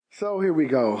So here we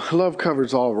go. Love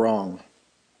covers all wrong.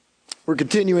 We're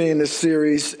continuing in this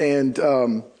series, and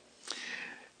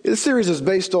this series is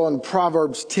based on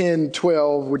Proverbs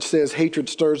 10:12, which says, hatred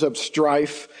stirs up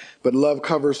strife, but love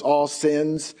covers all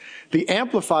sins. The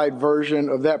amplified version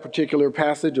of that particular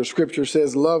passage of scripture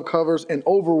says, love covers and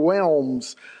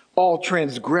overwhelms all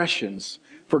transgressions,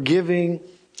 forgiving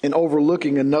and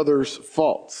overlooking another's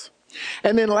faults.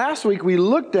 And then last week we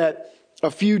looked at a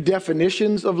few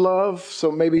definitions of love, so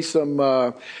maybe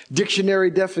some dictionary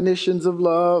definitions of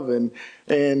love,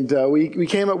 and we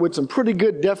came up with some pretty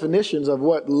good definitions of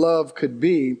what love could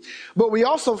be. But we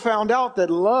also found out that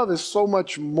love is so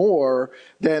much more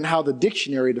than how the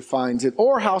dictionary defines it,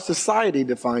 or how society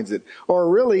defines it, or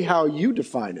really how you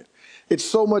define it. It's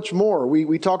so much more.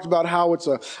 We talked about how it's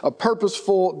a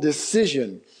purposeful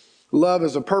decision. Love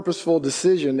is a purposeful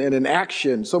decision and an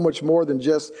action, so much more than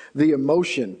just the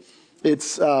emotion.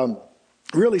 It's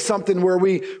really something where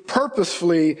we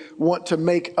purposefully want to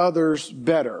make others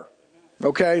better.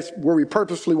 Okay, where we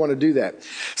purposefully want to do that.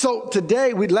 So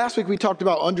today, last week we talked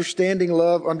about understanding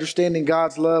love, understanding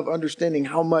God's love, understanding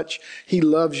how much He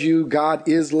loves you. God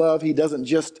is love. He doesn't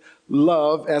just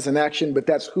love as an action, but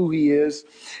that's who He is.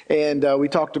 And we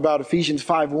talked about Ephesians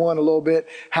 5:1 a little bit,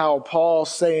 how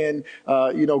Paul's saying,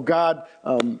 God,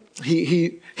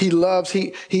 He loves,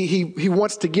 He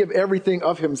wants to give everything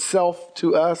of Himself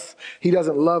to us. He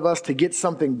doesn't love us to get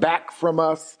something back from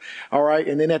us. All right.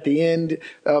 And then at the end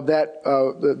of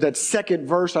that second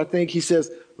verse, I think he says,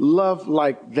 love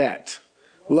like that.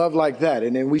 Love like that.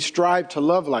 And then we strive to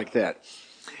love like that.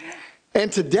 And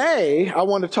today, I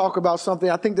want to talk about something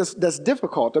I think that's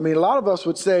difficult. I mean, a lot of us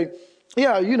would say,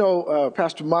 yeah,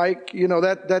 Pastor Mike,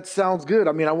 that sounds good.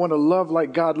 I mean, I want to love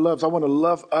like God loves. I want to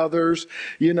love others,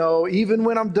 even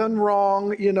when I'm done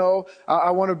wrong,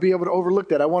 I want to be able to overlook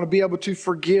that. I want to be able to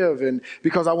forgive, and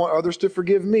because I want others to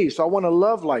forgive me. So I want to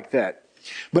love like that.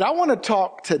 But I want to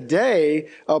talk today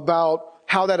about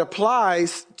how that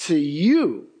applies to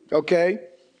you, okay?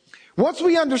 Once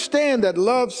we understand that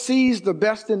love sees the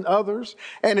best in others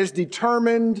and is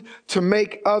determined to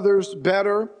make others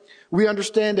better, we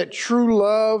understand that true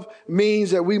love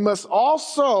means that we must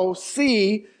also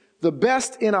see the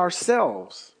best in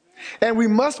ourselves, and we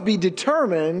must be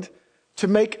determined to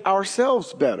make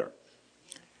ourselves better.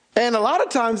 And a lot of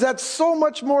times that's so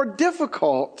much more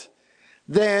difficult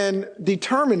than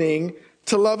determining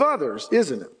to love others,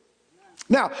 isn't it?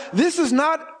 Now, this is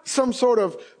not some sort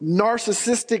of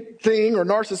narcissistic thing or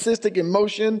narcissistic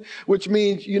emotion, which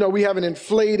means, we have an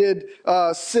inflated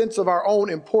sense of our own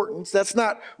importance. That's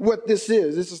not what this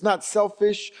is. This is not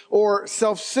selfish or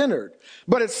self-centered,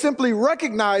 but it's simply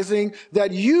recognizing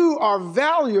that you are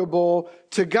valuable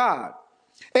to God.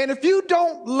 And if you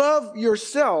don't love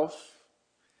yourself,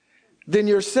 then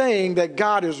you're saying that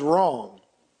God is wrong.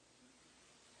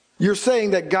 You're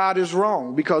saying that God is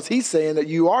wrong because He's saying that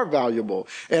you are valuable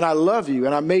and I love you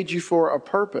and I made you for a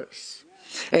purpose.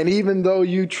 And even though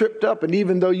you tripped up and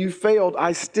even though you failed,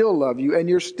 I still love you and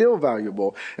you're still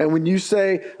valuable. And when you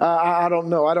say, I don't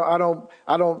know,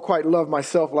 I don't quite love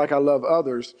myself like I love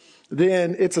others,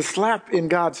 then it's a slap in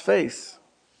God's face.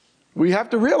 We have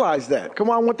to realize that.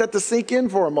 Come on, I want that to sink in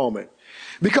for a moment,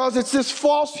 because it's this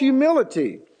false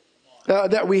humility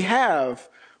that we have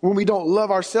when we don't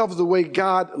love ourselves the way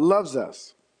God loves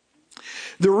us.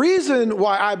 The reason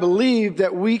why I believe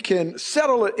that we can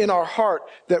settle it in our heart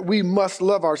that we must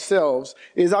love ourselves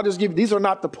is, I'll just give you, these are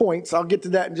not the points. I'll get to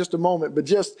that in just a moment, but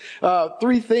just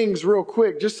three things real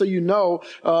quick, just so you know,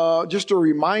 just a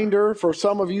reminder for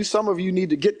some of you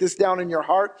need to get this down in your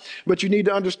heart, but you need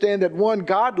to understand that, one,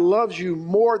 God loves you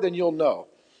more than you'll know.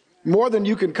 More than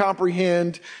you can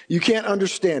comprehend. You can't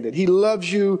understand it. He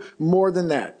loves you more than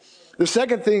that. The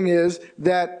second thing is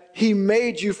that He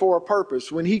made you for a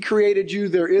purpose. When He created you,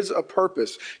 there is a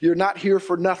purpose. You're not here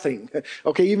for nothing.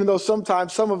 Okay, even though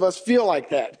sometimes some of us feel like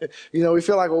that. We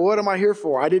feel like, well, what am I here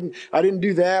for? I didn't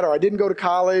do that, or I didn't go to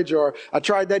college, or I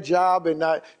tried that job and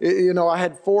I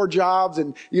had 4 jobs,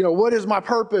 and what is my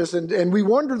purpose? And we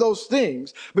wonder those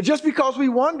things. But just because we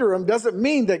wonder them doesn't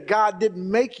mean that God didn't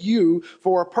make you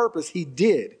for a purpose. He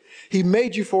did. He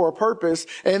made you for a purpose.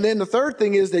 And then the third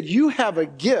thing is that you have a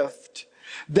gift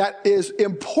that is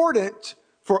important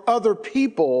for other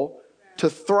people to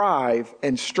thrive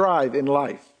and strive in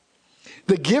life.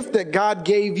 The gift that God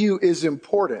gave you is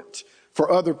important for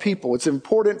other people. It's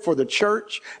important for the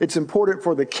church. It's important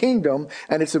for the kingdom,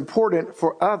 and it's important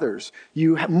for others.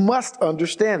 You must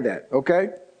understand that,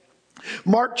 okay?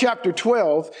 Mark chapter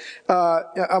 12, I'm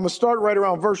going to start right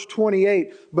around verse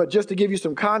 28, but just to give you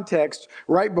some context,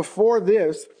 right before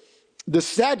this, the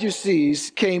Sadducees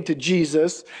came to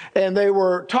Jesus and they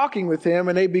were talking with him,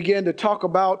 and they began to talk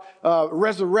about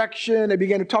resurrection. They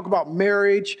began to talk about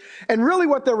marriage. And really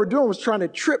what they were doing was trying to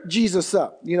trip Jesus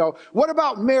up. What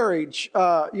about marriage,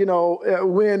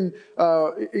 when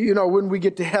we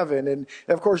get to heaven? And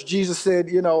of course, Jesus said,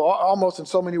 almost in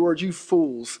so many words, you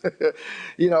fools.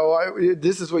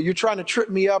 This is what you're trying to trip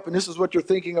me up, and this is what you're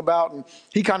thinking about. And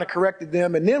he kind of corrected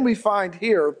them. And then we find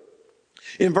here,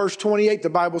 in verse 28,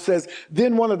 the Bible says,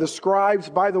 then one of the scribes,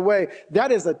 by the way,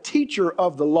 that is a teacher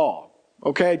of the law.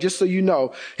 Okay, just so you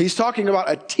know, he's talking about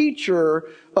a teacher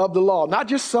of the law, not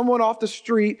just someone off the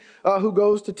street who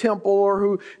goes to temple or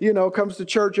who, comes to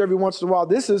church every once in a while.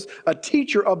 This is a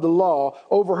teacher of the law,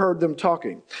 overheard them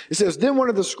talking. It says, then one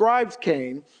of the scribes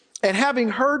came, and having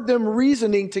heard them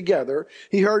reasoning together,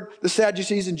 he heard the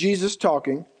Sadducees and Jesus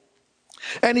talking.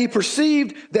 And he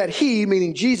perceived that he,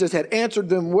 meaning Jesus, had answered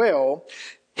them well.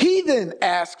 He then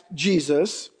asked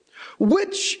Jesus,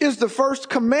 which is the first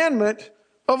commandment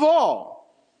of all?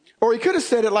 Or he could have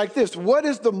said it like this: what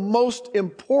is the most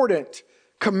important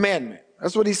commandment?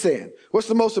 That's what he's saying. What's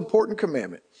the most important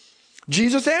commandment?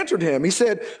 Jesus answered him. He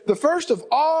said, the first of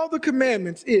all the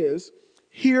commandments is,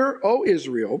 hear, O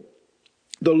Israel,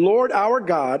 the Lord our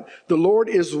God, the Lord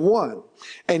is one.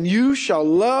 And you shall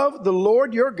love the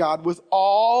Lord your God with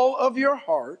all of your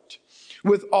heart,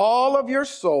 with all of your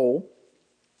soul,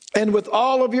 and with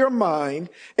all of your mind,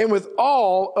 and with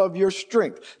all of your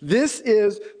strength. This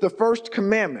is the first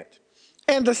commandment.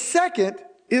 And the second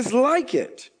is like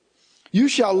it. You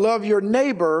shall love your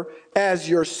neighbor as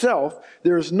yourself.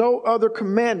 There is no other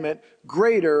commandment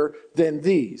greater than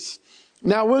these.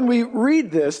 Now, when we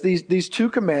read these two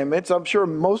commandments, I'm sure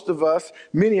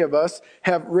many of us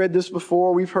have read this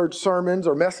before. We've heard sermons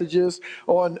or messages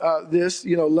on this,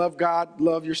 love God,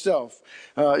 love yourself.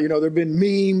 There have been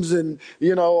memes and,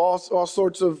 all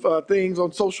sorts of things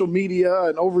on social media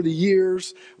and over the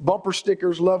years, bumper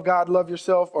stickers, love God, love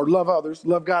yourself, or love others,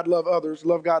 love God, love others,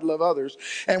 love God, love others.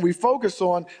 And we focus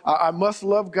on, I must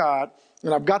love God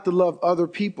and I've got to love other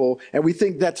people. And we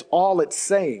think that's all it's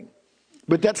saying.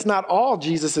 But that's not all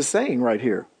Jesus is saying right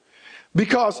here.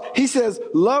 Because he says,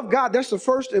 love God. That's the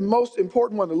first and most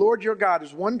important one. The Lord your God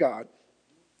is one God.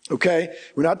 Okay?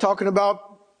 We're not talking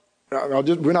about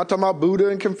Buddha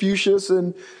and Confucius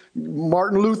and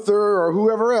Martin Luther or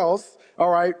whoever else. All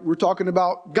right? We're talking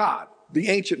about God, the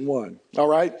ancient one. All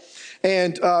right?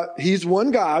 And he's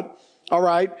one God. All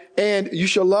right? And you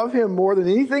shall love him more than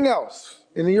anything else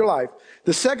in your life.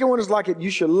 The second one is like it.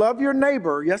 You shall love your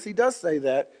neighbor. Yes, he does say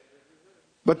that.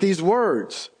 But these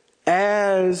words,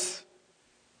 as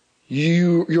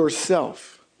you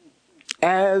yourself,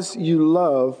 as you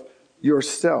love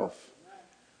yourself.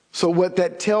 So what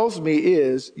that tells me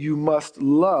is you must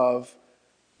love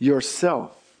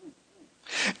yourself.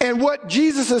 And what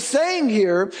Jesus is saying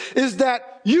here is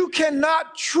that you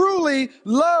cannot truly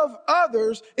love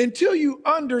others until you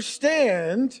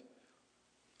understand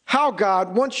how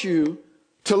God wants you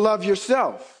to love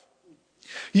yourself.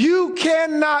 You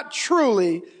cannot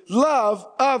truly love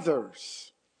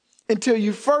others until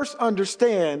you first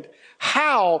understand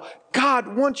how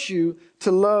God wants you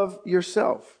to love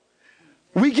yourself.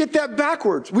 We get that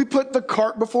backwards. We put the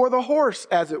cart before the horse,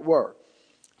 as it were.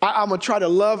 I'm going to try to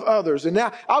love others. And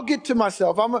now I'll get to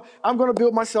myself. I'm going to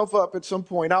build myself up at some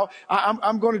point.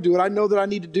 I'm going to do it. I know that I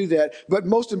need to do that. But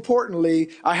most importantly,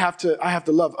 I have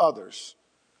to love others.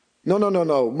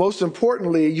 No. Most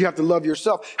importantly, you have to love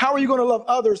yourself. How are you going to love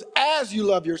others as you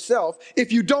love yourself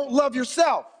if you don't love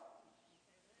yourself?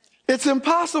 It's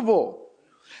impossible.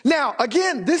 Now,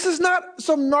 again, this is not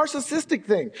some narcissistic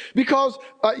thing because,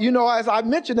 as I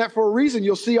mentioned that for a reason,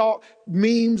 you'll see all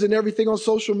memes and everything on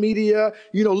social media,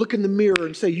 look in the mirror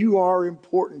and say, you are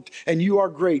important and you are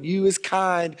great. You is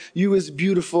kind. You is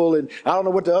beautiful. And I don't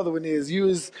know what the other one is.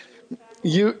 You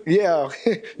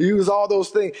use all those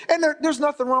things. And there's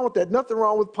nothing wrong with that. Nothing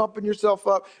wrong with pumping yourself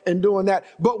up and doing that.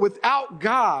 But without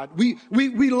God, we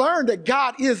learned that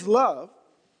God is love.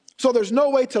 So there's no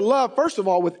way to love, first of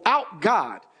all, without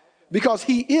God, because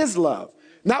he is love.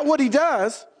 Not what he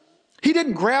does. He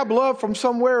didn't grab love from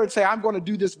somewhere and say, I'm going to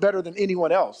do this better than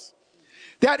anyone else.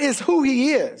 That is who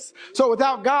he is. So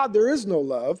without God, there is no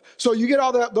love. So you get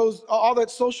all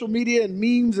that social media and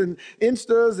memes and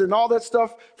Instas and all that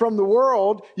stuff from the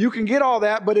world. You can get all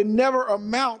that, but it never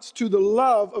amounts to the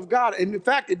love of God. And in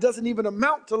fact, it doesn't even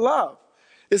amount to love.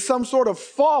 It's some sort of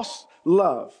false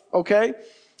love, okay?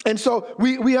 And so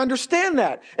we understand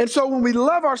that. And so when we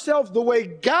love ourselves the way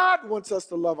God wants us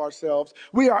to love ourselves,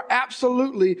 we are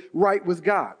absolutely right with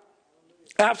God.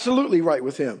 Absolutely right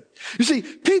with him. You see,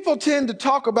 people tend to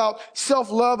talk about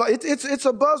self-love. It's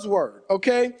a buzzword,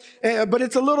 okay? But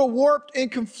it's a little warped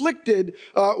and conflicted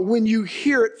when you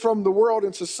hear it from the world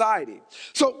and society.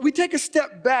 So we take a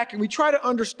step back and we try to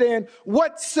understand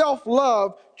what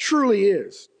self-love truly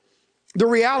is, the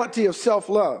reality of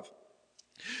self-love.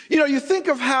 You know, you think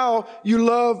of how you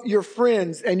love your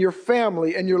friends and your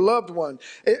family and your loved one.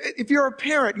 If you're a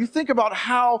parent, you think about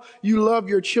how you love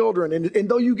your children. And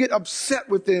though you get upset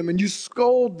with them and you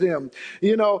scold them,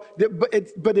 you know,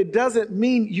 but it doesn't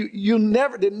mean you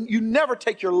never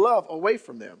take your love away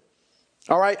from them.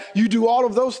 All right. You do all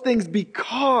of those things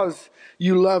because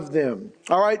you love them.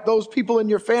 All right. Those people in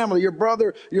your family, your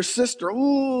brother, your sister.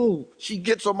 Ooh, she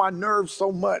gets on my nerves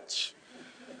so much.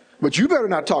 But you better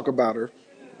not talk about her.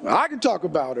 I can talk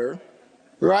about her,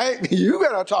 right? You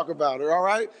better talk about her, all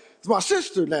right? It's my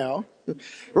sister now,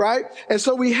 right? And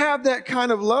so we have that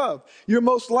kind of love. You're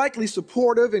most likely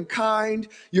supportive and kind.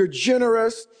 You're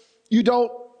generous. You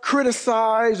don't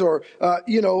criticize or,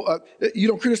 you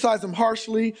don't criticize them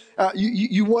harshly.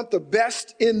 You want the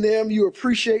best in them. You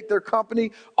appreciate their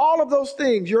company. All of those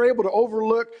things, you're able to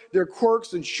overlook their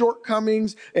quirks and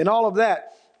shortcomings and all of that.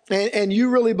 And you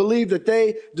really believe that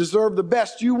they deserve the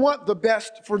best. You want the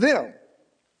best for them.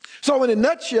 So in a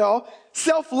nutshell,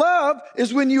 self-love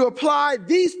is when you apply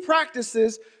these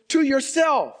practices to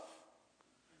yourself.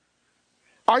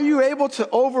 Are you able to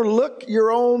overlook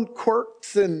your own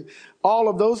quirks and all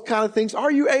of those kind of things?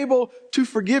 Are you able to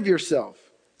forgive yourself?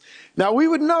 Now, we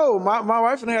would know, my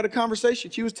wife and I had a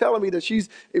conversation. She was telling me that she's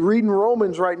reading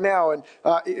Romans right now. And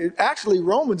actually,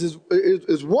 Romans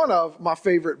is one of my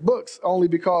favorite books, only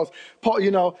because, Paul,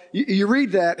 you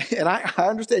read that, and I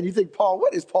understand. You think, Paul,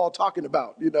 what is Paul talking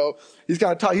about?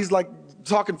 He's like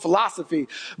talking philosophy.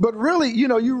 But really,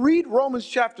 you read Romans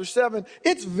chapter 7,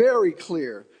 it's very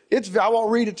clear. I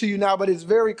won't read it to you now, but it's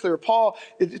very clear. Paul,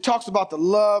 it talks about the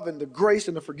love and the grace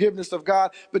and the forgiveness of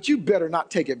God, but you better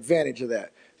not take advantage of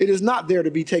that. It is not there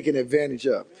to be taken advantage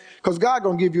of, because God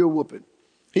gonna give you a whooping.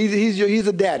 He's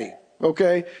a daddy,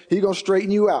 okay? He's gonna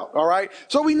straighten you out, all right?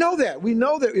 So we know that. We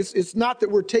know that it's not that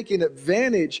we're taking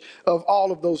advantage of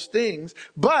all of those things,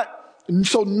 but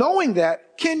so knowing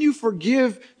that, can you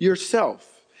forgive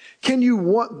yourself? Can you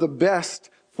want the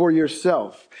best for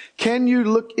yourself? Can you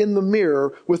look in the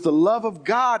mirror with the love of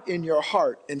God in your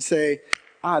heart and say,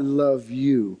 I love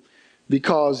you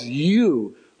because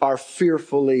you are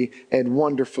fearfully and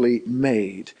wonderfully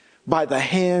made by the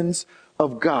hands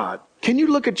of God? Can you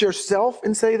look at yourself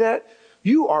and say that?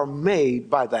 You are made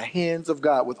by the hands of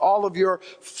God with all of your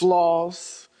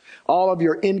flaws, all of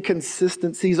your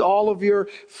inconsistencies, all of your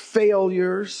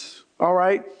failures, all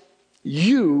right?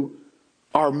 You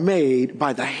are made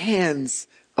by the hands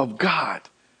of God.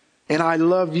 And I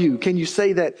love you. Can you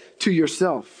say that to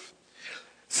yourself?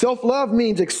 Self-love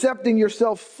means accepting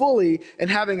yourself fully and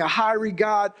having a high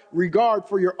regard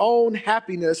for your own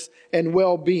happiness and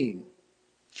well-being.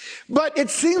 But it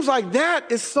seems like that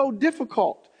is so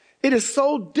difficult. It is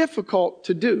so difficult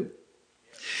to do.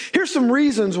 Here's some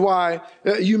reasons why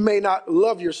you may not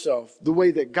love yourself the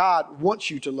way that God wants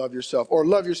you to love yourself, or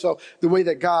love yourself the way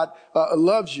that God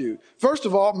loves you. First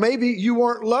of all, maybe you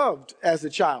weren't loved as a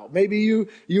child. Maybe you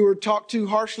were talked to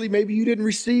harshly. Maybe you didn't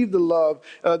receive the love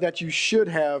that you should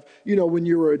have, when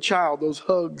you were a child. Those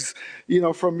hugs,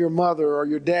 from your mother or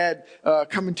your dad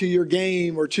coming to your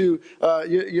game or to,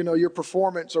 your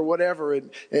performance or whatever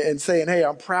and saying, hey,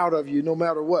 I'm proud of you no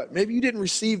matter what. Maybe you didn't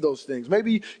receive those things.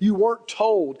 Maybe you weren't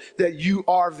told that you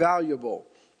are valuable,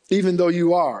 even though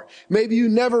you are. Maybe you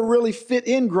never really fit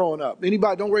in growing up.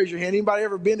 Anybody, don't raise your hand. Anybody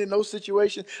ever been in those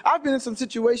situations? I've been in some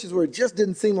situations where it just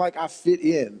didn't seem like I fit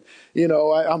in.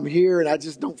 I'm here and I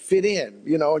just don't fit in,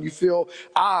 and you feel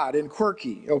odd and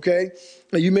quirky, okay?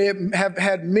 You may have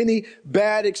had many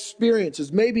bad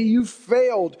experiences. Maybe you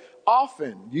failed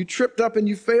often. You tripped up and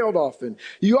you failed often.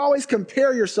 You always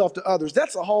compare yourself to others.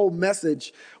 That's a whole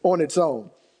message on its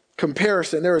own.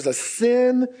 Comparison. There is a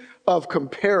sin of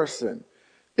comparison.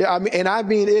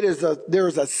 There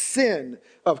is a sin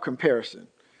of comparison.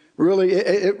 Really,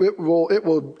 it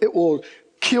will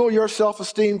kill your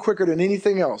self-esteem quicker than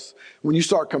anything else when you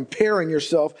start comparing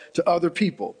yourself to other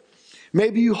people.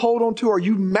 Maybe you hold on to or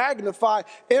you magnify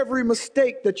every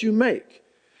mistake that you make.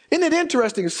 Isn't it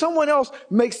interesting? If someone else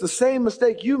makes the same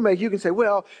mistake you make, you can say,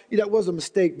 well, that was a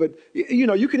mistake, but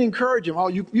you can encourage them. Oh,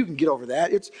 you can get over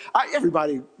that.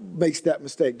 Everybody makes that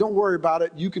mistake. Don't worry about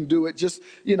it. You can do it. Just,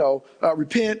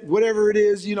 repent, whatever it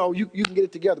is, you can get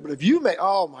it together. But if you make,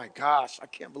 oh my gosh, I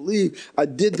can't believe I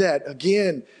did that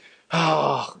again.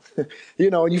 Oh,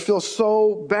 and you feel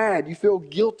so bad. You feel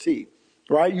guilty.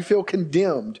 right? You feel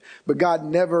condemned, but God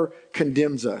never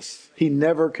condemns us. He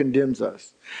never condemns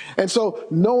us. And so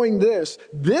knowing this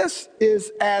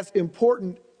is as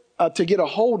important to get a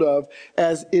hold of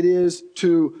as it is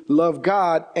to love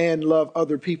God and love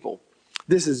other people.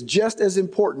 This is just as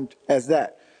important as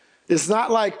that. It's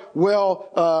not like,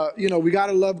 well, we got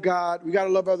to love God. We got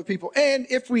to love other people. And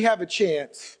if we have a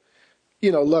chance,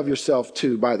 love yourself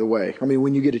too, by the way. I mean,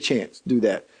 when you get a chance, do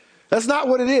that. That's not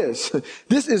what it is.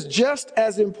 This is just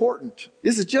as important.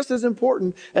 This is just as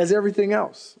important as everything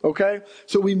else, okay?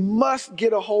 So we must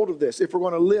get a hold of this if we're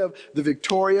going to live the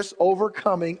victorious,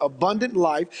 overcoming, abundant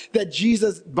life that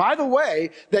Jesus, by the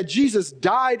way, that Jesus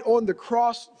died on the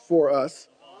cross for us.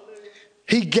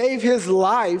 He gave his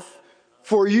life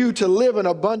for you to live an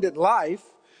abundant life.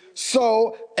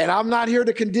 So, and I'm not here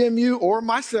to condemn you or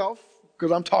myself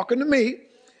because I'm talking to me.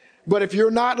 But if you're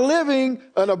not living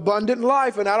an abundant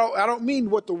life, and I don't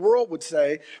mean what the world would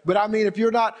say, but I mean if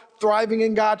you're not thriving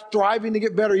in God, thriving to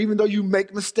get better, even though you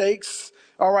make mistakes,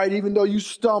 all right, even though you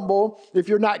stumble, if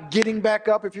you're not getting back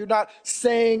up, if you're not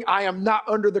saying, I am not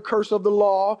under the curse of the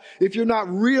law, if you're not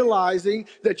realizing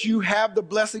that you have the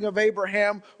blessing of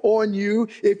Abraham on you,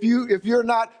 if you're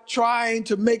not trying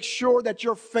to make sure that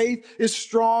your faith is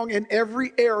strong in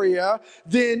every area,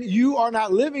 then you are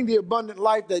not living the abundant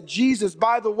life that Jesus,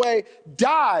 by the way,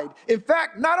 died. In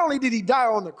fact, not only did he die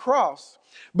on the cross,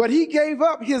 but he gave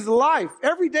up his life,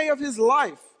 every day of his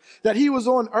life that he was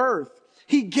on earth.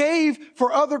 He gave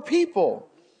for other people.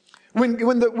 When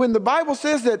the Bible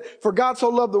says that for God so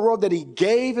loved the world that he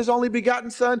gave his only begotten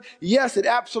son, yes, it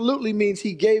absolutely means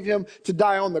he gave him to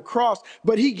die on the cross,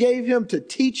 but he gave him to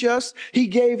teach us. He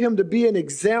gave him to be an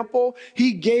example.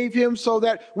 He gave him so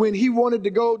that when he wanted to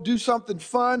go do something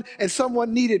fun and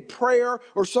someone needed prayer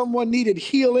or someone needed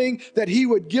healing, that he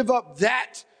would give up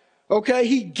that. Okay,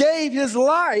 he gave his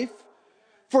life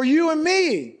for you and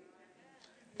me.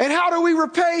 And how do we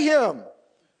repay him?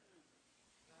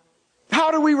 How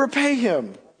do we repay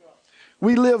him?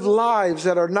 We live lives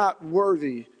that are not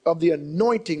worthy of the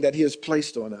anointing that he has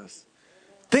placed on us.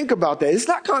 Think about that. It's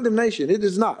not condemnation. It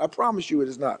is not. I promise you it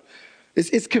is not.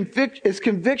 It's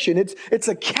conviction. It's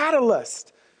a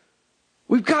catalyst.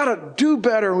 We've got to do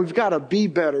better and we've got to be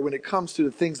better when it comes to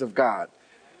the things of God.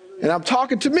 And I'm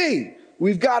talking to me.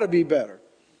 We've got to be better.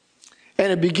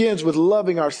 And it begins with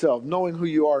loving ourselves, knowing who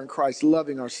you are in Christ,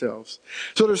 loving ourselves.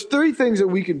 So there's 3 things that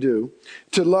we can do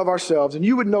to love ourselves. And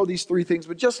you would know these 3 things,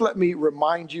 but just let me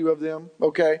remind you of them,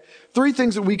 okay? 3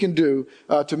 things that we can do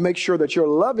to make sure that you're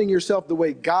loving yourself the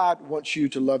way God wants you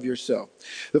to love yourself.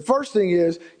 The first thing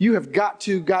is you have got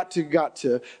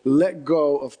to let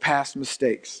go of past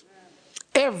mistakes.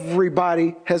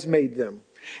 Everybody has made them.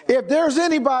 If there's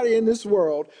anybody in this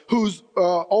world who's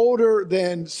older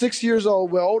than 6 years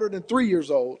old, well, older than 3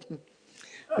 years old,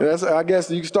 I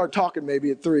guess you can start talking maybe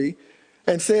at 3,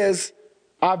 and says,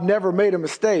 I've never made a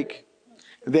mistake,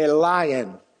 they're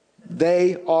lying.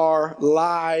 They are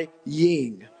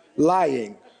lying. I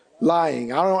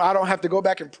don't have to go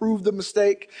back and prove the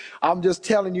mistake. I'm just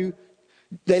telling you,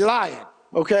 they lying,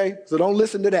 okay? So don't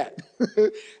listen to that.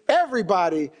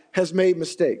 Everybody has made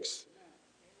mistakes.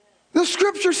 The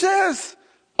scripture says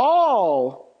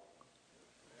all.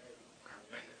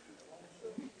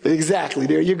 Exactly.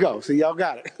 There you go. See, y'all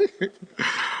got it.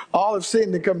 All have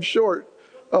sinned and come short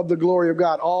of the glory of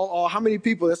God. All. How many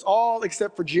people? That's all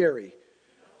except for Jerry.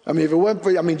 I mean, if it wasn't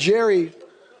for, Jerry,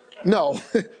 no.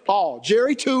 All.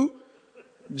 Jerry too.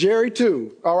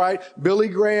 All right. Billy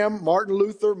Graham, Martin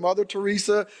Luther, Mother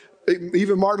Teresa,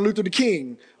 even Martin Luther the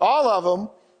King. All of them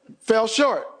fell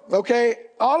short. Okay?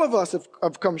 All of us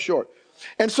have come short.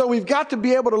 And so we've got to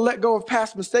be able to let go of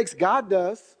past mistakes. God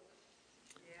does.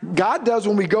 God does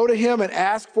when we go to him and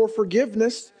ask for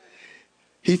forgiveness.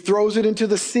 He throws it into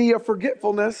the sea of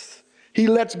forgetfulness. He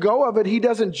lets go of it. He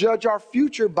doesn't judge our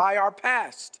future by our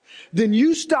past. Then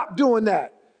you stop doing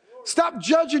that. Stop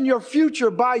judging your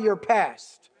future by your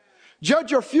past.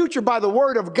 Judge your future by the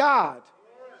word of God.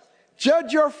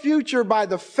 Judge your future by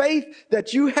the faith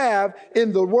that you have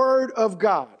in the word of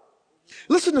God.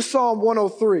 Listen to Psalm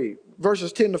 103,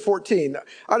 verses 10 to 14.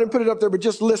 I didn't put it up there, but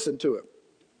just listen to it.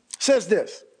 It says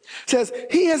this. It says,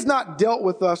 he has not dealt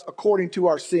with us according to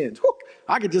our sins. Whew,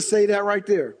 I could just say that right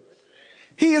there.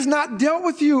 He has not dealt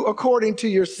with you according to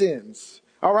your sins.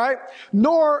 All right?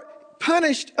 Nor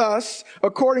punished us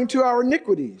according to our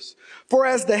iniquities. For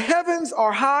as the heavens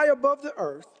are high above the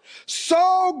earth,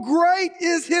 so great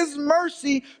is his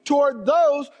mercy toward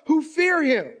those who fear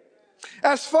him.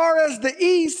 As far as the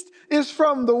east is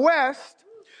from the west,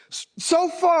 so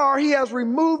far he has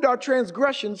removed our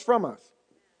transgressions from us.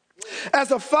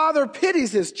 As a father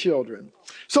pities his children,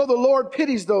 so the Lord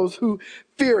pities those who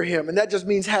fear him. And that just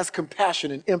means has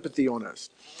compassion and empathy on us.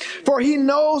 For he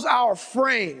knows our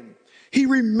frame. He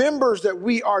remembers that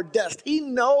we are dust. He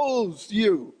knows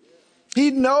you. He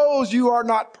knows you are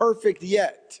not perfect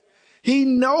yet. He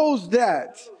knows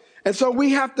that. And so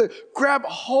we have to grab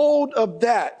hold of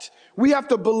that. We have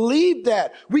to believe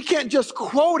that. We can't just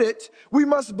quote it. We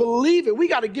must believe it. We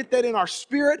got to get that in our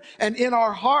spirit and in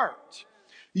our heart.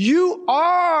 You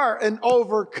are an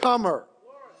overcomer.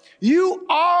 You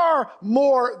are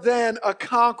more than a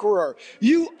conqueror.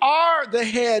 You are the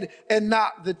head and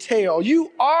not the tail.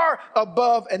 You are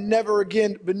above and never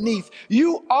again beneath.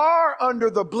 You are under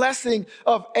the blessing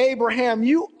of Abraham.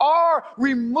 You are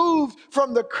removed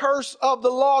from the curse of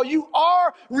the law. You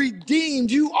are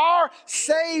redeemed. You are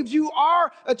saved. You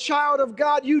are a child of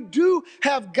God. You do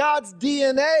have God's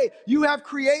DNA. You have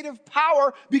creative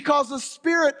power because the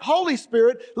Spirit, Holy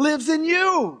Spirit, lives in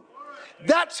you.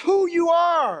 That's who you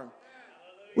are.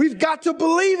 We've got to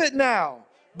believe it now.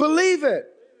 Believe it.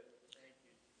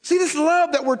 See, this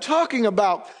love that we're talking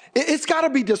about, it's got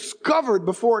to be discovered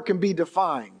before it can be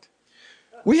defined.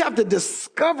 We have to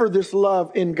discover this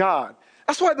love in God.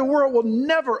 That's why the world will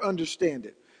never understand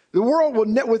it. The world will,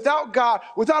 without God,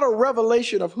 without a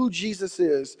revelation of who Jesus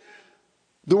is,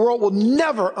 the world will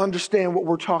never understand what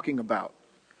we're talking about.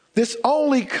 This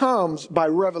only comes by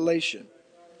revelation.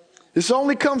 This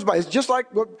only comes by, it's just like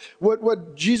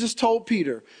what Jesus told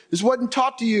Peter. This wasn't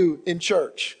taught to you in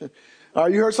church.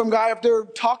 You heard some guy up there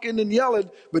talking and yelling,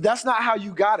 but that's not how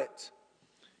you got it.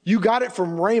 You got it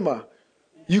from Rhema.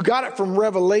 You got it from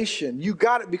revelation. You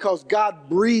got it because God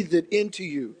breathed it into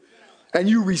you and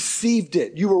you received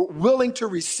it. You were willing to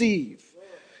receive.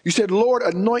 You said, Lord,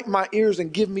 anoint my ears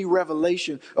and give me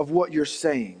revelation of what you're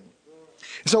saying.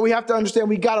 So we have to understand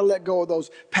we got to let go of those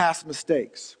past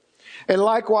mistakes. And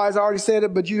likewise, I already said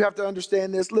it, but you have to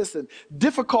understand this. Listen,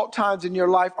 difficult times in your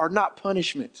life are not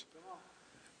punishment.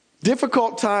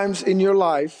 Difficult times in your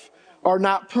life are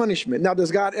not punishment. Now,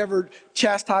 does God ever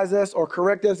chastise us or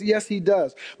correct us? Yes, he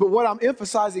does. But what I'm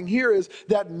emphasizing here is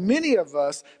that many of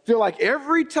us feel like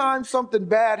every time something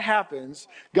bad happens,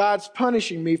 God's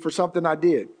punishing me for something I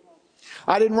did.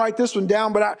 I didn't write this one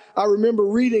down, but I remember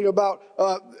reading about,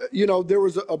 there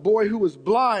was a boy who was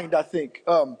blind, I think.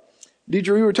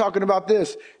 Deidre, we were talking about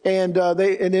this, and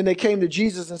then they came to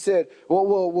Jesus and said,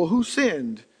 well, who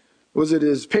sinned? Was it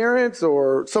his parents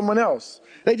or someone else?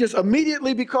 They just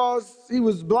immediately, because he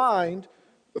was blind,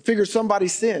 figured somebody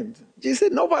sinned. Jesus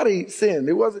said nobody sinned.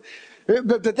 It wasn't,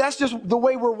 but that's just the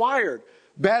way we're wired.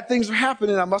 Bad things are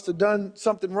happening. I must have done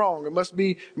something wrong. It must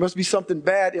be something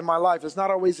bad in my life. It's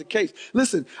not always the case.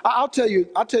 Listen, I'll tell you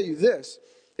this.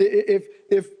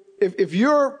 If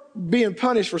you're being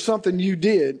punished for something you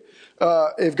did,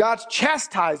 if God's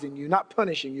chastising you, not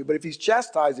punishing you, but if he's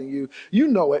chastising you, you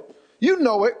know it. You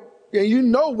know it. And you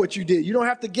know what you did. You don't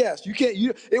have to guess.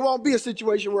 It won't be a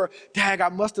situation where, dang, I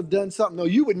must have done something. No,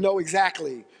 you would know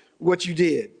exactly what you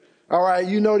did. All right.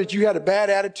 You know that you had a bad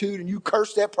attitude and you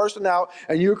cursed that person out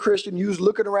and you're a Christian. You was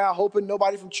looking around hoping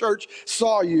nobody from church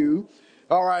saw you.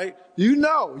 All right. You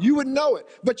would know it,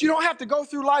 but you don't have to go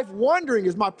through life wondering,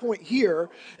 is my point here.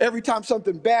 Every time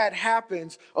something bad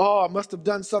happens, I must have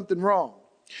done something wrong.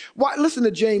 Why? Listen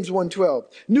to James 1:12.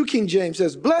 New King James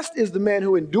says, blessed is the man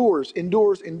who endures.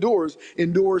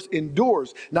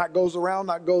 Not goes around,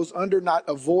 not goes under, not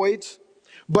avoids,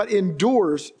 but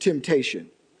endures temptation.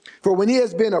 For when he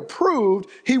has been approved,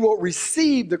 he will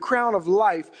receive the crown of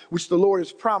life, which the Lord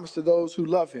has promised to those who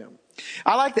love him.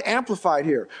 I like the Amplified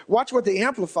here. Watch what the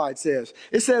Amplified says.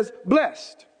 It says,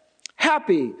 blessed,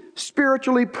 happy,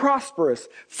 spiritually prosperous,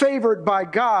 favored by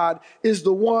God is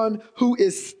the one who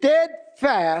is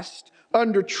steadfast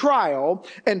under trial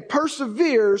and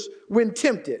perseveres when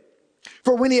tempted.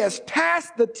 For when he has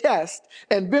passed the test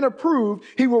and been approved,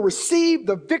 he will receive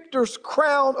the victor's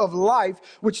crown of life,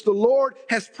 which the Lord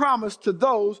has promised to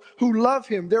those who love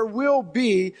him. There will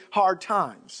be hard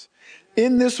times.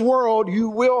 In this world, you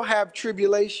will have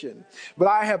tribulation, but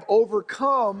I have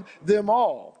overcome them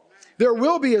all. There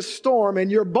will be a storm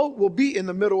and your boat will be in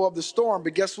the middle of the storm.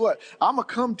 But guess what? I'm going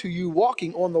to come to you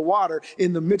walking on the water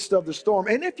in the midst of the storm.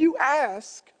 And if you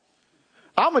ask,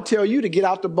 I'm going to tell you to get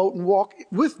out the boat and walk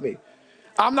with me.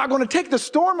 I'm not going to take the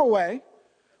storm away,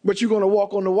 but you're going to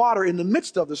walk on the water in the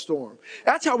midst of the storm.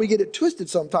 That's how we get it twisted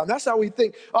sometimes. That's how we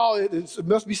think, it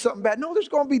must be something bad. No, there's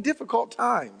going to be difficult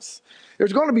times.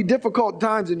 There's going to be difficult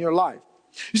times in your life.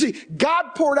 You see,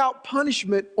 God poured out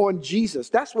punishment on Jesus.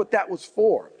 That's what that was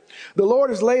for. The Lord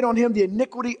has laid on him the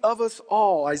iniquity of us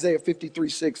all, Isaiah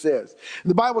 53:6 says. And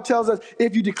the Bible tells us,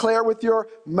 if you declare with your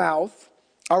mouth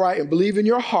all right, and believe in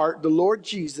your heart the Lord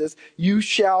Jesus, you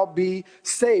shall be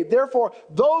saved. Therefore,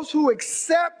 those who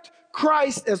accept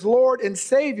Christ as Lord and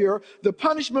Savior, the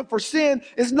punishment for sin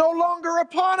is no longer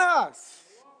upon us.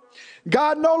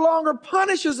 God no longer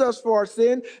punishes us for our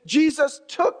sin. Jesus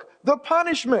took the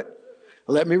punishment.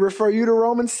 Let me refer you to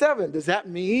Romans 7. Does that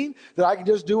mean that I can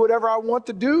just do whatever I want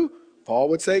to do? Paul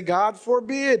would say, God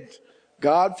forbid.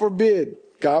 God forbid.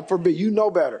 God forbid. You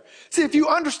know better. See, if you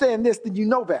understand this, then you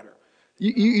know better.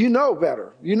 You know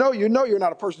better. You know you're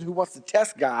not a person who wants to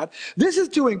test God. This is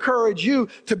to encourage you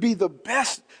to be the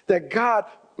best that God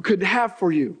could have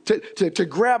for you, to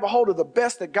grab a hold of the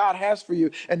best that God has for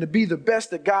you and to be the best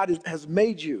that God has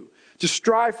made you, to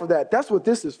strive for that. That's what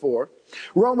this is for.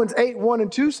 Romans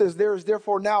 8:1-2 says, there is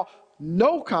therefore now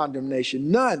no condemnation,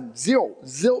 none, zero,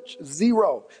 zilch,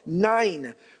 zero,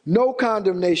 nine, no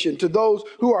condemnation to those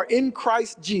who are in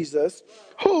Christ Jesus,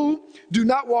 who do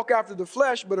not walk after the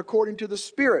flesh, but according to the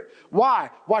Spirit.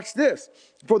 Why? Watch this.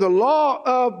 For the law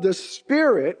of the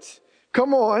Spirit,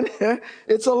 come on,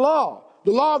 it's a law.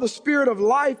 The law of the Spirit of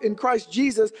life in Christ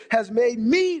Jesus has made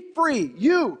me free,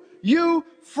 you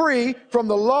free from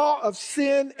the law of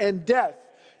sin and death.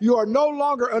 You are no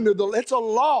longer under it's a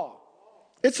law.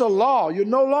 It's a law. You're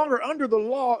no longer under the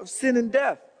law of sin and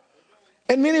death.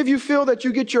 And many of you feel that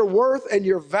you get your worth and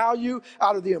your value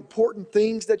out of the important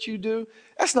things that you do.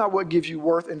 That's not what gives you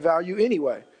worth and value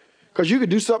anyway. Because you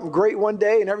could do something great one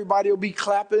day and everybody will be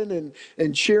clapping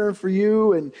and cheering for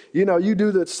you. And, you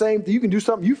do the same thing. You can do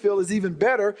something you feel is even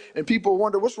better. And people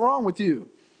wonder, what's wrong with you?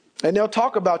 And they'll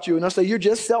talk about you and they'll say, you're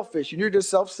just selfish and you're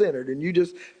just self-centered. And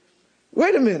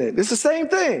wait a minute. It's the same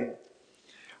thing.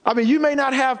 I mean, you may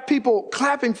not have people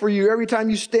clapping for you every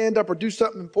time you stand up or do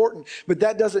something important, but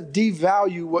that doesn't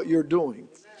devalue what you're doing.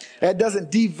 That doesn't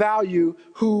devalue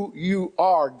who you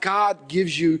are. God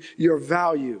gives you your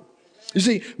value. You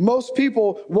see, most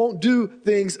people won't do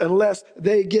things unless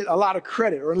they get a lot of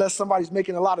credit or unless somebody's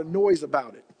making a lot of noise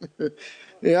about it.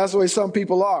 Yeah, that's the way some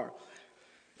people are.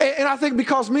 And I think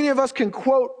because many of us can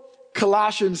quote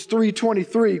Colossians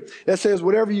 3:23 that says,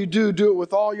 whatever you do, do it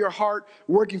with all your heart,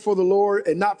 working for the Lord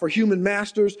and not for human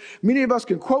masters. Many of us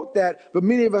can quote that, but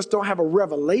many of us don't have a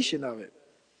revelation of it.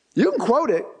 You can quote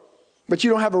it, but you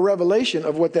don't have a revelation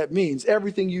of what that means.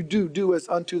 Everything you do, do as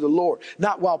unto the Lord.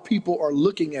 Not while people are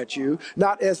looking at you,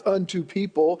 not as unto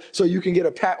people so you can get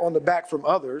a pat on the back from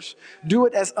others. Do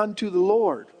it as unto the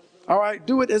Lord. All right,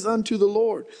 do it as unto the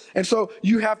Lord. And so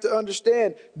you have to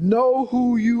understand, know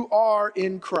who you are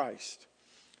in Christ.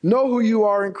 Know who you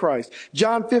are in Christ.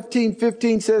 John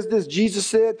 15:15 says this, Jesus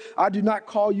said, I do not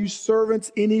call you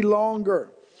servants any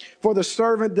longer, for the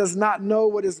servant does not know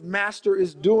what his master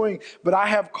is doing, but I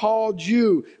have called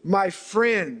you my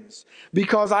friends,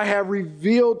 because I have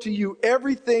revealed to you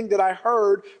everything that I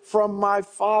heard from my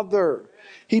Father.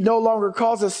 He no longer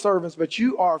calls us servants, but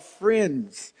you are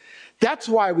friends. That's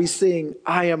why we sing,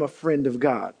 I am a friend of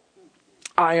God.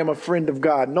 I am a friend of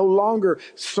God. No longer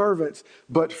servants,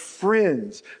 but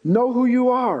friends. Know who you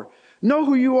are. Know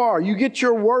who you are. You get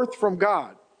your worth from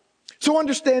God. So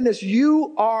understand this.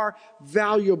 You are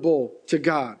valuable to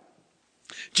God.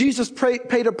 Jesus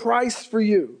paid a price for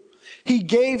you. He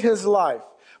gave his life,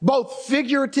 both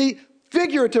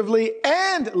figuratively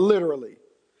and literally.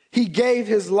 He gave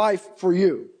his life for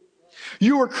you.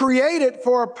 You were created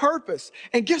for a purpose.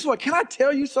 And guess what? Can I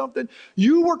tell you something?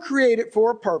 You were created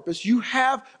for a purpose. You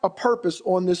have a purpose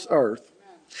on this earth.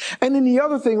 And then the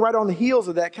other thing right on the heels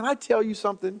of that, can I tell you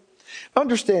something?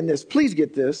 Understand this. Please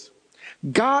get this.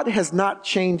 God has not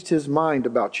changed his mind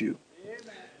about you.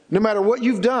 No matter what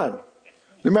you've done,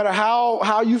 no matter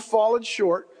how you've fallen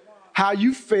short, how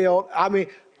you failed. I mean,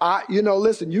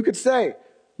 listen, you could say,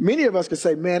 many of us could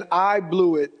say, man, I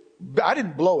blew it. I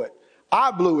didn't blow it.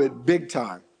 I blew it big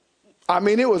time. I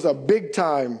mean, it was a big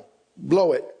time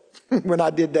blow it when I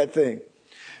did that thing.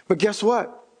 But guess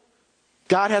what?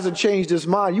 God hasn't changed his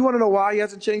mind. You want to know why he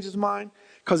hasn't changed his mind?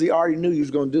 Because he already knew he was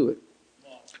going to do it.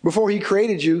 Before he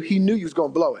created you, he knew you was going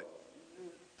to blow it.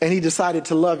 And he decided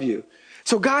to love you.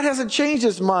 So God hasn't changed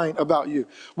his mind about you.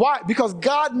 Why? Because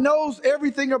God knows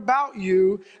everything about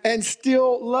you and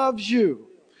still loves you.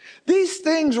 These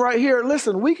things right here,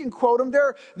 listen, we can quote them.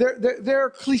 They're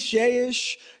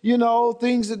cliche-ish,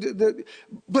 things.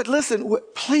 But listen,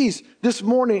 please, this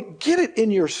morning, get it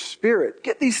in your spirit.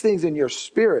 Get these things in your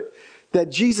spirit that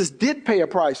Jesus did pay a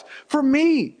price for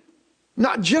me.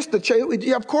 Not just the church,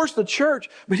 of course the church,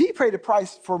 but he paid a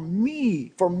price for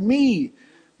me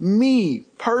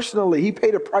personally. He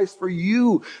paid a price for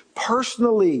you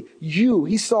personally.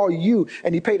 He saw you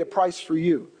and he paid a price for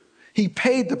you. He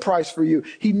paid the price for you.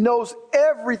 He knows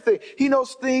everything. He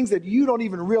knows things that you don't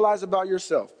even realize about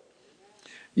yourself.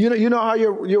 You know how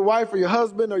your wife or your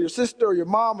husband or your sister or your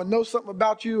mom will know something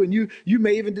about you, and you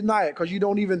may even deny it because you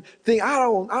don't even think, I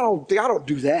don't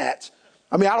do that.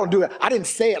 I mean, I don't do it. I didn't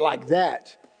say it like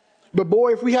that. But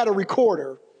boy, if we had a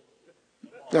recorder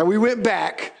and we went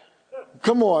back,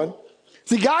 come on.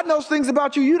 See, God knows things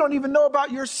about you don't even know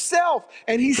about yourself,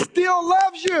 and he still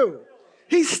loves you.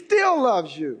 He still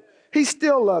loves you. He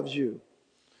still loves you.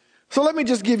 So let me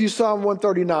just give you Psalm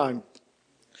 139.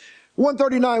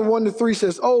 139, 1-3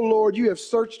 says, "Oh Lord, you have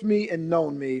searched me and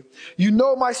known me. You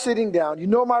know my sitting down. You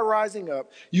know my rising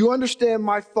up. You understand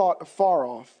my thought afar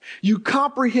off. You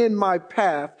comprehend my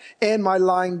path and my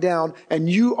lying down, and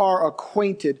you are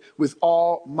acquainted with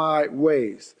all my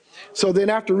ways." So then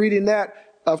after reading that,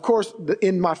 of course,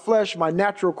 in my flesh, my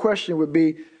natural question would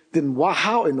be, then why,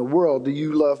 how in the world do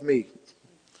you love me?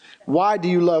 Why do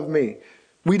you love me?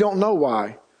 We don't know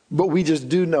why, but we just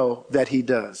do know that he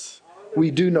does.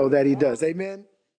 We do know that he does. Amen.